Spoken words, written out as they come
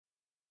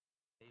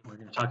We're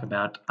going to talk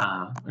about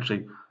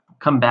actually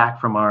come back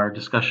from our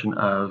discussion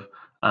of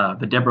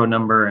the Deborah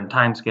number and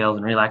time scales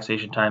and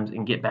relaxation times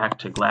and get back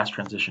to glass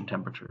transition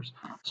temperatures.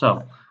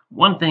 So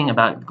one thing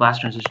about glass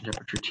transition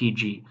temperature,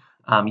 TG,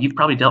 you've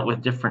probably dealt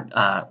with different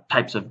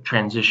types of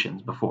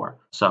transitions before.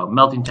 So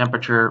melting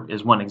temperature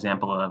is one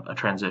example of a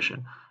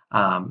transition.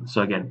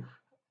 So again,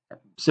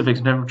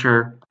 specific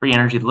temperature, free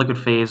energy of the liquid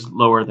phase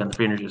lower than the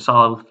free energy of the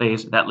solid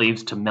phase, that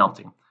leads to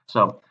melting.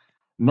 So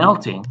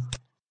melting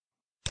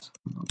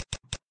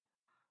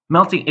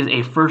is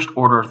a first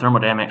order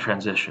thermodynamic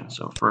transition.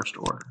 So first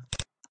order.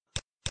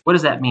 What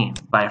does that mean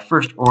by a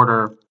first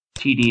order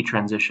TD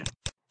transition?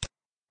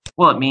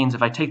 Well, it means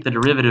if I take the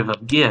derivative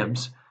of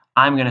Gibbs,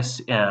 I'm going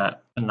to,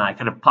 and I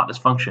kind of plot this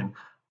function,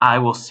 I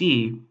will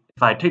see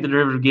if I take the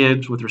derivative of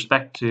Gibbs with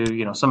respect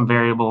to some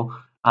variable,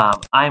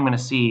 I'm going to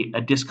see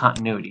a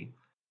discontinuity.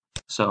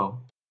 So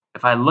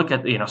if I look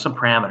at some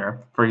parameter,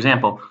 for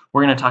example,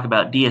 we're going to talk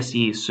about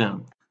DSE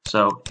soon.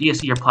 So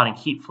DSE, you're plotting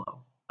heat flow,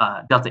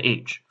 delta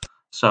H,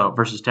 so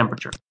versus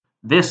temperature.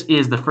 This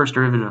is the first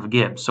derivative of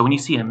Gibbs. So when you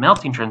see a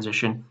melting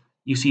transition,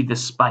 you see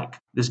this spike,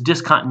 this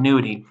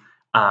discontinuity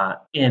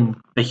in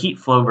the heat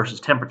flow versus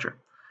temperature.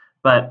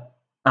 But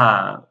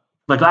the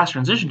glass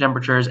transition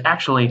temperature is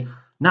actually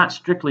not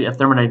strictly a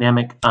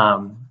thermodynamic.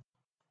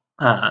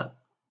 The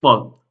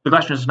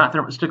glass transition is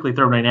not strictly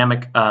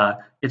thermodynamic.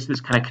 It's this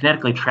kind of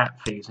kinetically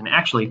trapped phase, and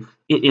actually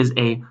it is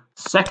a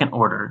second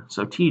order.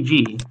 So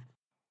TG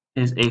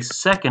is a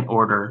second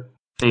order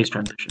phase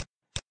transition.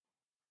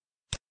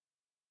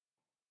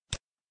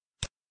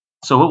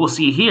 So what we'll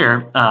see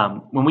here,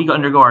 when we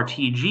undergo our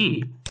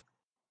TG,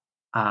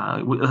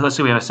 let's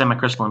say we have a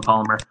semicrystalline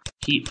polymer,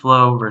 heat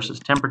flow versus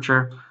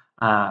temperature,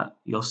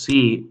 you'll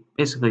see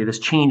basically this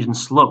change in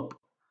slope.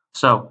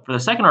 So for the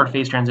second order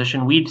phase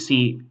transition, we'd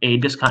see a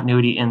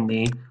discontinuity in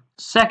the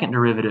second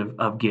derivative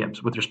of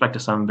Gibbs with respect to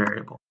some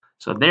variable.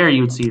 So there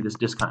you would see this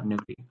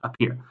discontinuity up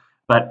here.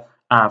 But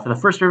for the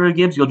first derivative of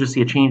Gibbs, you'll just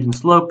see a change in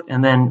slope,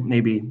 and then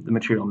maybe the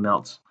material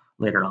melts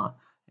later on.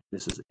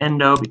 This is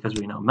endo because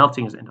we know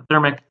melting is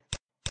endothermic.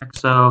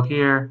 Exo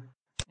here,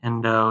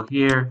 endo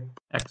here,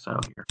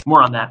 exo here.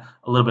 More on that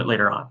a little bit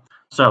later on.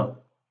 So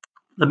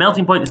the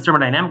melting point is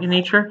thermodynamic in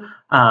nature,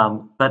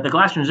 but the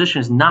glass transition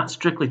is not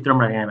strictly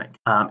thermodynamic.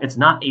 It's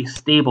not a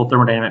stable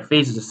thermodynamic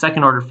phase. It's a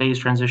second order phase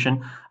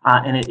transition,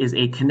 and it is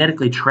a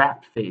kinetically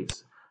trapped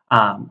phase.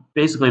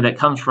 Basically, that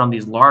comes from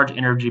these large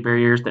energy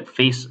barriers that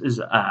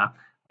faces,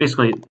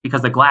 basically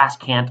because the glass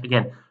can't,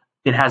 again,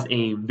 it has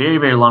a very,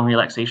 very long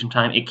relaxation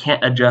time. It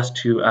can't adjust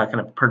to kind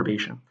of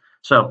perturbation.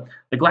 So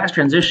the glass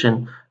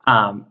transition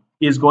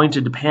is going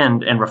to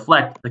depend and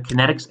reflect the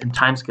kinetics and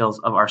timescales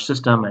of our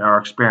system and our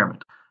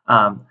experiment.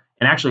 And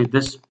actually,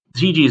 this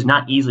TG is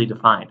not easily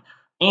defined.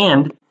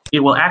 And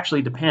it will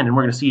actually depend, and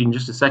we're going to see in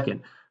just a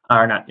second,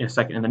 or not in a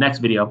second, in the next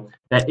video,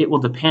 that it will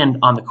depend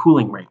on the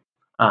cooling rate.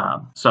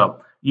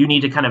 So you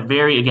need to kind of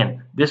vary,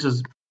 again, this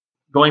is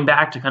going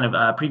back to kind of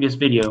a previous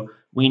video,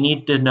 we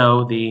need to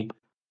know the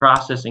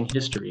processing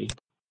history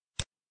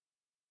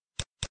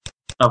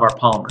of our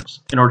polymers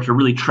in order to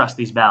really trust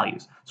these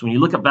values. So when you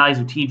look up values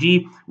of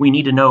TG, we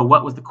need to know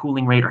what was the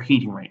cooling rate or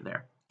heating rate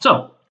there.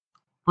 So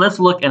let's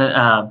look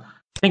at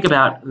think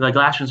about the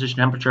glass transition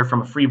temperature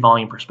from a free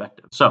volume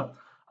perspective. So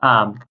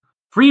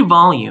free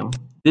volume,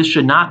 this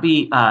should not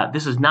be,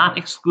 this is not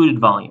excluded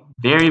volume.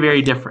 Very,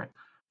 very different.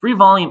 Free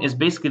volume is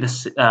basically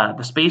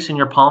the space in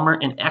your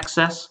polymer in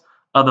excess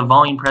of the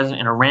volume present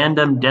in a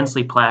random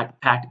densely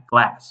packed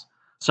glass.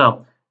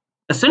 So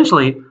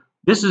essentially,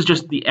 this is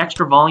just the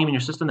extra volume in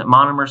your system that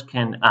monomers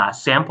can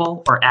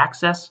sample or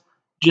access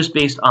just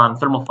based on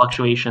thermal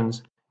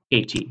fluctuations,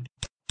 KT.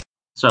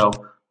 So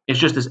it's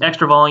just this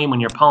extra volume when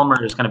your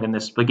polymer is kind of in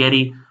this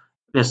spaghetti,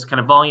 this kind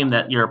of volume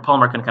that your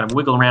polymer can kind of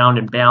wiggle around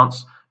and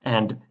bounce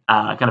and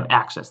kind of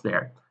access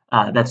there.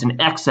 That's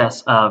in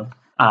excess of,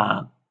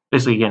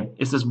 basically again,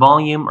 it's this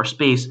volume or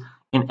space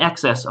in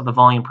excess of the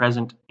volume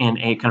present in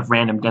a kind of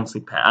random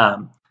densely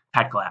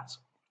packed glass.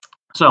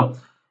 So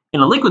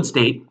in a liquid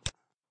state,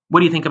 what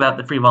do you think about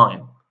the free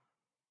volume?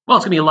 Well,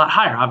 it's going to be a lot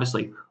higher,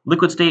 obviously.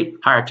 Liquid state,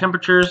 higher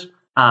temperatures,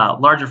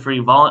 larger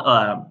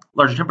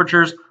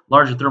temperatures,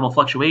 larger thermal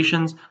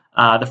fluctuations.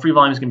 The free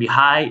volume is going to be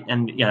high,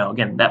 and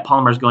again, that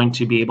polymer is going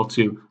to be able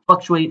to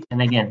fluctuate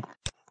and again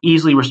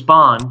easily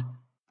respond.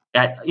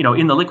 At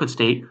in the liquid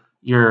state,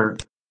 your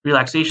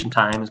relaxation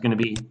time is going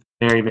to be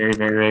very, very,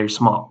 very, very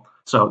small.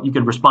 So you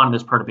can respond to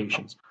those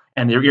perturbations,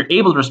 and you're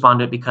able to respond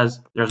to it because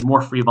there's more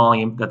free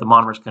volume that the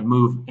monomers can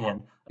move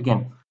in.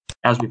 Again,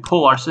 as we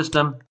pull our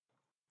system,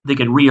 they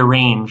could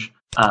rearrange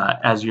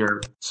as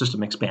your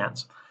system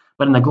expands.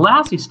 But in the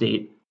glassy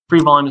state,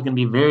 free volume is going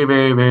to be very,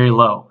 very, very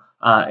low.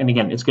 And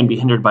again, it's going to be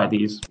hindered by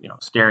these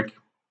steric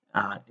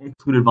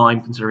excluded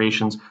volume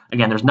considerations.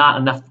 Again, there's not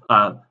enough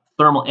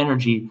thermal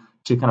energy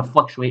to kind of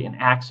fluctuate and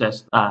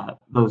access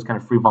those kind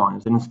of free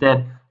volumes. And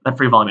instead,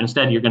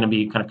 you're going to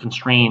be kind of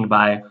constrained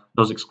by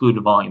those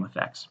excluded volume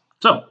effects.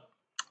 So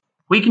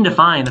we can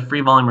define the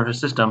free volume of a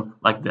system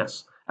like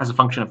this as a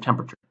function of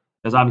temperature.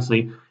 Because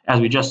obviously, as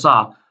we just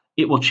saw,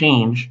 it will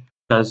change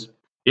because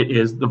it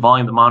is the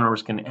volume that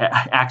monomers can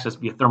access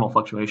via thermal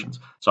fluctuations.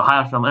 So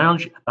higher thermal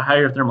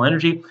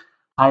energy,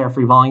 higher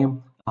free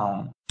volume,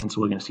 and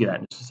so we're going to see that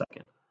in just a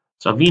second.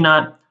 So V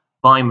naught,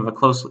 volume of a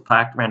closely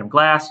packed random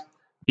glass.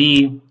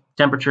 V,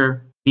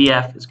 temperature.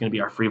 Vf is going to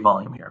be our free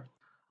volume here.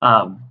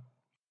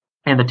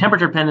 And the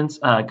temperature dependence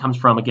comes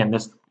from, again,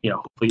 this,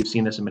 hopefully you've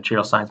seen this in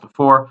material science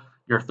before,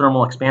 your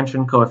thermal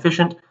expansion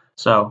coefficient.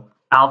 So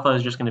alpha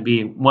is just going to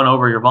be 1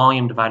 over your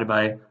volume divided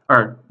by,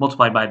 or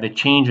multiplied by the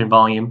change in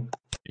volume,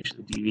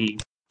 actually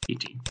dV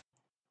dt,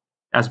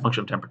 as a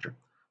function of temperature.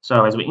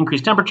 So as we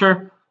increase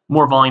temperature,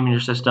 more volume in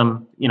your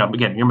system,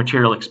 again, your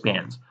material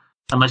expands.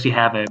 Unless you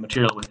have a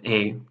material with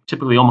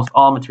typically almost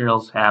all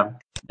materials have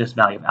this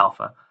value of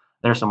alpha.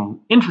 There are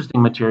some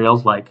interesting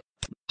materials like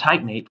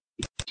titanate,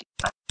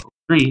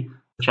 which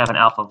have an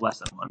alpha of less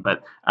than 1,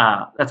 but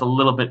that's a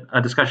little bit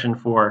a discussion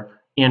for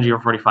ENG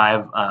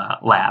 45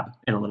 lab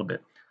in a little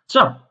bit.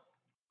 So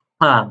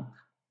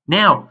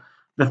now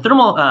the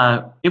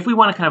thermal, if we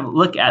want to kind of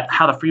look at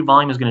how the free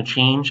volume is going to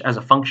change as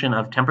a function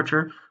of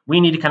temperature,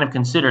 we need to kind of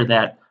consider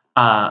that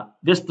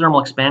this thermal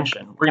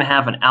expansion, we're going to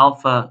have an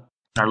alpha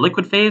in our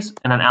liquid phase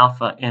and an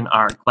alpha in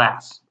our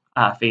glass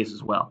phase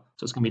as well.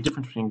 So it's going to be a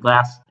difference between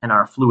glass and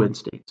our fluid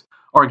states.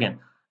 Or again,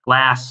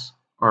 glass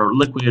or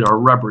liquid or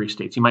rubbery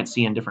states you might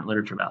see in different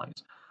literature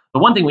values. The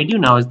one thing we do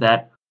know is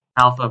that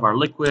alpha of our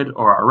liquid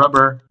or our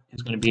rubber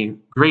is going to be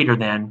greater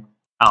than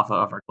alpha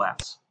of our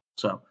glass.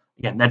 So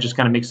again, that just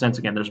kind of makes sense.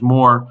 Again, there's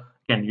more,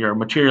 again, your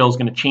material is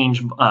going to change.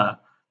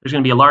 There's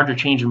going to be a larger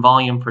change in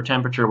volume for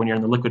temperature when you're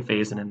in the liquid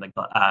phase than in the,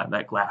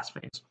 that glass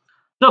phase.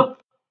 So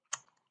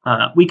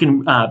we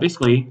can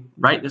basically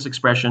write this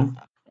expression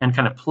and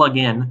kind of plug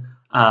in,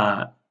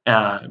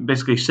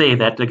 basically say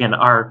that, again,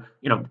 our,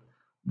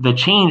 the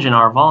change in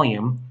our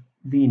volume,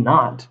 V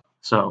naught,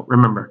 so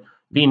remember,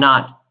 V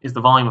naught is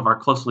the volume of our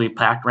closely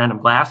packed random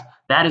glass.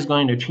 That is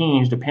going to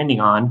change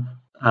depending on,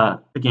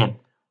 again,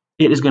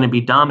 it is going to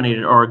be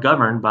dominated or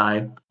governed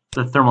by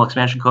the thermal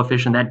expansion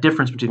coefficient, that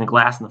difference between the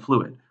glass and the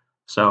fluid.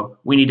 So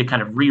we need to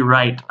kind of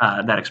rewrite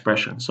that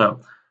expression. So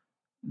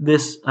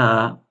this,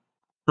 the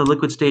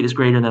liquid state is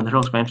greater than the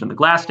thermal expansion of the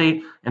glass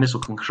state, and this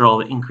will control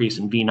the increase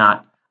in V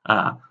naught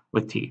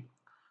with T.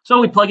 So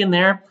we plug in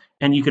there,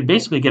 and you could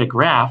basically get a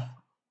graph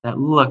that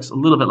looks a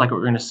little bit like what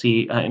we're going to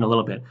see in a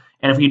little bit.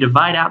 And if you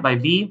divide out by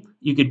V,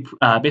 you could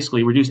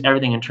basically reduce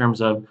everything in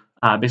terms of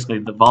basically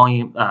the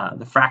volume,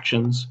 the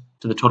fractions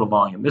to the total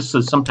volume. This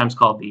is sometimes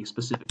called the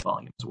specific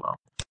volume as well.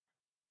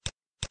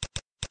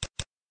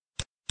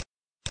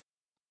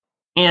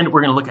 And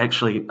we're going to look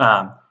actually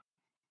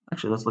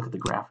let's look at the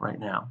graph right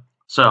now.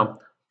 So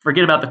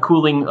forget about the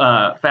cooling,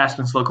 fast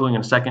and slow cooling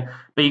in a second,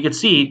 but you can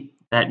see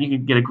that you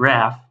can get a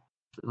graph.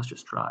 Let's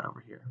just draw it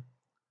over here.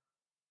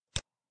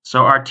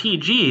 So our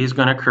TG is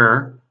going to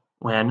occur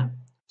when,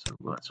 so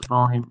that's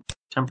volume,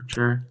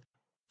 temperature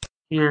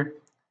here,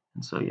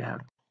 and so you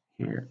have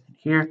here and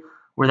here,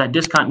 where that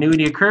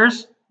discontinuity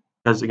occurs,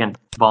 because again,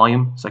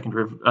 volume, second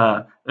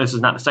derivative, this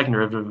is not the second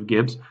derivative of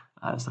Gibbs,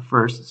 it's the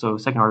first, so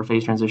second order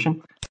phase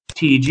transition.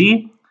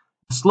 TG,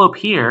 the slope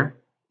here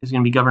is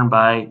going to be governed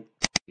by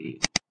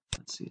the,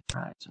 let's see,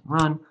 rise and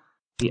run,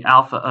 the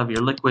alpha of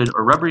your liquid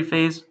or rubbery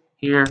phase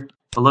here.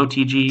 Below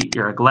TG,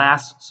 you're a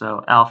glass,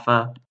 so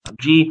alpha of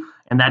G,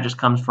 and that just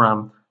comes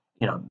from,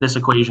 this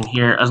equation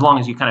here, as long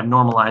as you kind of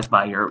normalize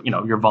by your,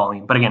 your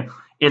volume. But again,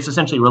 it's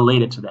essentially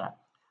related to that.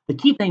 The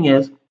key thing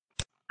is,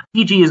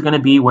 TG is going to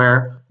be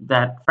where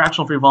that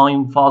fractional free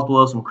volume falls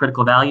below some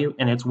critical value,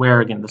 and it's where,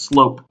 again, the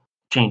slope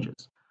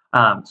changes.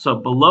 So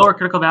below our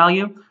critical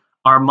value,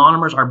 our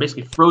monomers are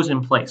basically frozen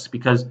in place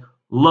because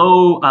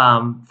low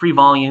free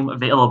volume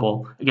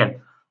available.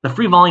 Again, the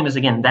free volume is,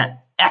 again,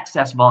 that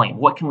excess volume.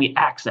 What can we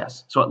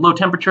access? So at low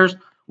temperatures,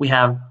 we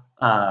have,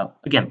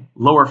 again,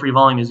 lower free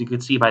volume, as you can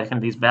see by kind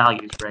of these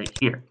values right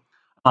here.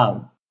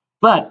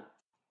 But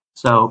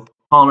so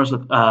polymers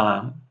with,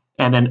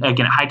 and then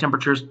again, at high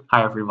temperatures,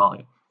 higher free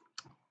volume.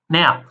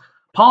 Now,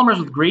 polymers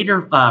with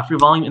greater free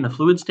volume in the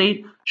fluid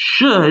state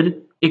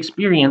should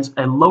experience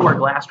a lower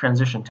glass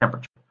transition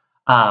temperature.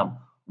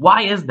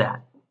 Why is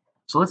that?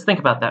 So let's think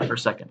about that for a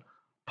second.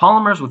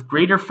 Polymers with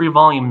greater free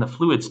volume in the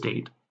fluid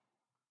state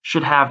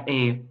should have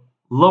a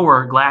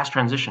lower glass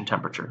transition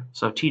temperature.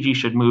 So TG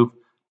should move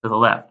to the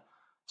left.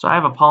 So if I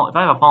have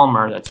a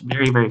polymer that's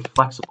very, very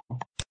flexible,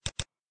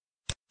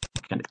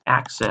 I can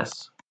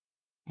access,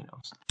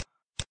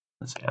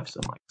 let's have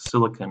some like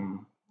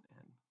silicon.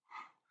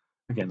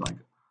 Again, like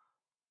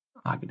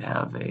I could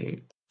have a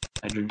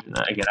hydrogen.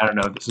 Again, I don't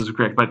know if this is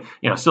correct, but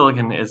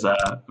silicon is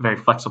a very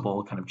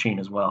flexible kind of chain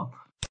as well.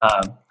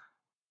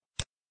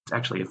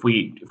 Actually, if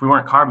we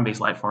weren't carbon-based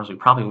life forms, we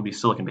probably would be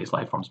silicon-based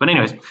life forms. But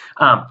anyways,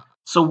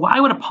 so why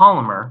would a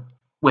polymer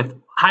with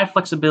high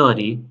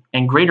flexibility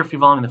and greater free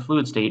volume in the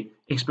fluid state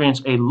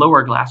experience a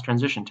lower glass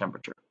transition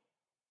temperature?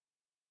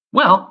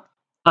 Well,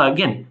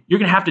 again, you're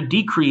going to have to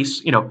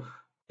decrease.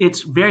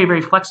 It's very,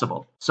 very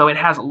flexible, so it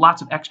has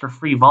lots of extra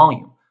free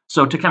volume.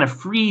 So to kind of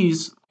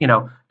freeze,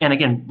 and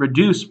again,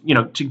 reduce,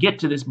 to get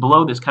to this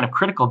below this kind of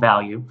critical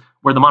value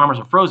where the monomers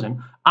are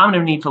frozen, I'm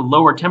going to need to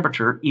lower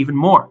temperature even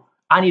more.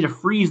 I need to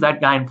freeze that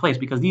guy in place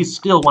because these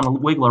still want to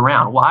wiggle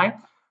around. Why?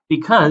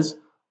 Because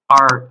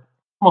our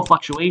thermal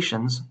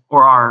fluctuations,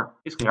 or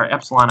basically our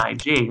epsilon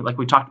ij, like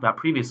we talked about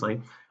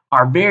previously,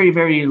 are very,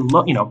 very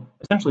low,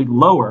 essentially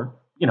lower,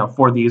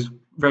 for these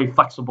very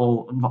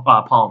flexible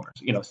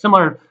polymers,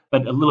 similar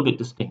but a little bit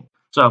distinct.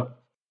 So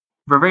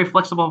for a very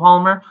flexible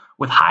polymer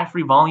with high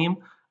free volume,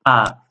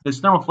 these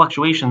thermal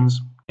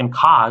fluctuations can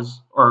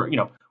cause, or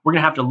we're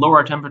going to have to lower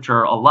our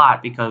temperature a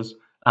lot because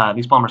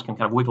these polymers can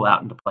kind of wiggle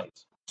out into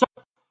place. So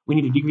we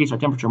need to decrease our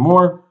temperature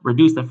more,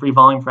 reduce the free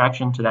volume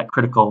fraction to that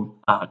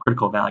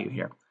critical value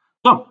here.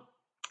 So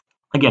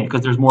again,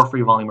 because there's more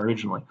free volume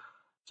originally,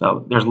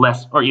 so there's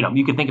less, or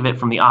you can think of it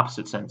from the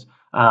opposite sense.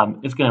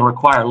 It's going to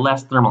require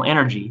less thermal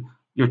energy.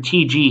 Your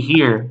TG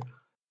here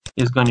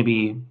is going to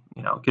be,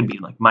 it could be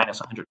like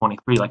minus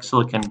 123, like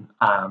silicon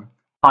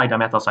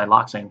polydimethyl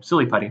siloxane,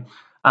 silly putty.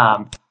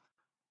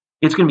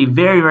 It's going to be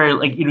very, very,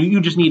 like, you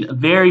just need a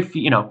very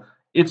few,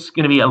 it's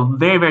going to be a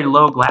very, very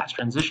low glass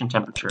transition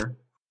temperature,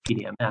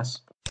 PDMS,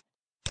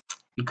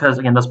 because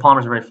again, those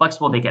polymers are very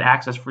flexible. They get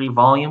access free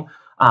volume.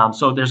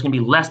 So there's going to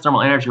be less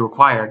thermal energy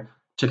required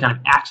to kind of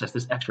access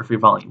this extra free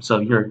volume. So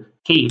your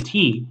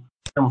KT,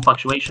 thermal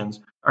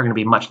fluctuations, are going to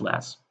be much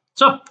less.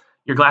 So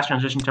your glass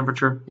transition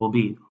temperature will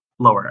be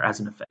lower as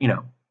an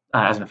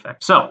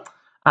effect, So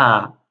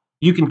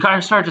you can kind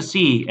of start to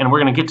see, and we're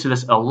going to get to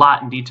this a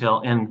lot in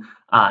detail in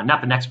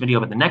not the next video,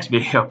 but the next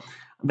video,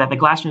 that the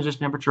glass transition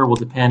temperature will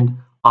depend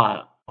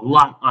a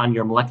lot on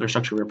your molecular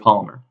structure of your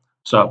polymer.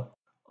 So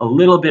a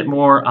little bit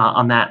more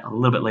on that a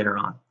little bit later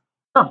on.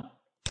 So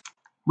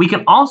we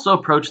can also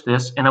approach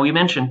this, and we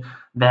mentioned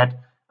that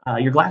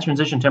your glass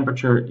transition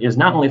temperature is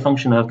not only a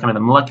function of kind of the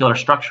molecular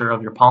structure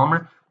of your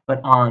polymer,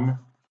 but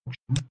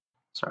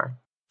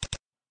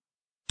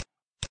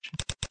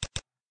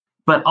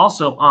but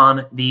also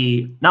on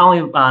not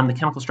only on the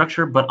chemical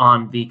structure, but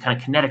on the kind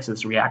of kinetics of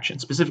this reaction,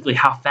 specifically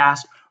how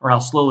fast or how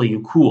slowly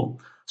you cool.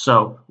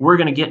 So we're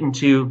going to get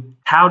into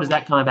how does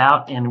that come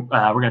about, and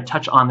we're going to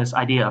touch on this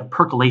idea of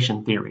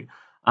percolation theory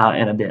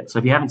in a bit. So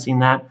if you haven't seen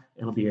that,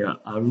 it'll be a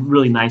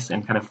really nice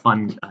and kind of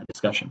fun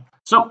discussion.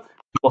 So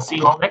we'll see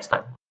you all next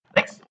time.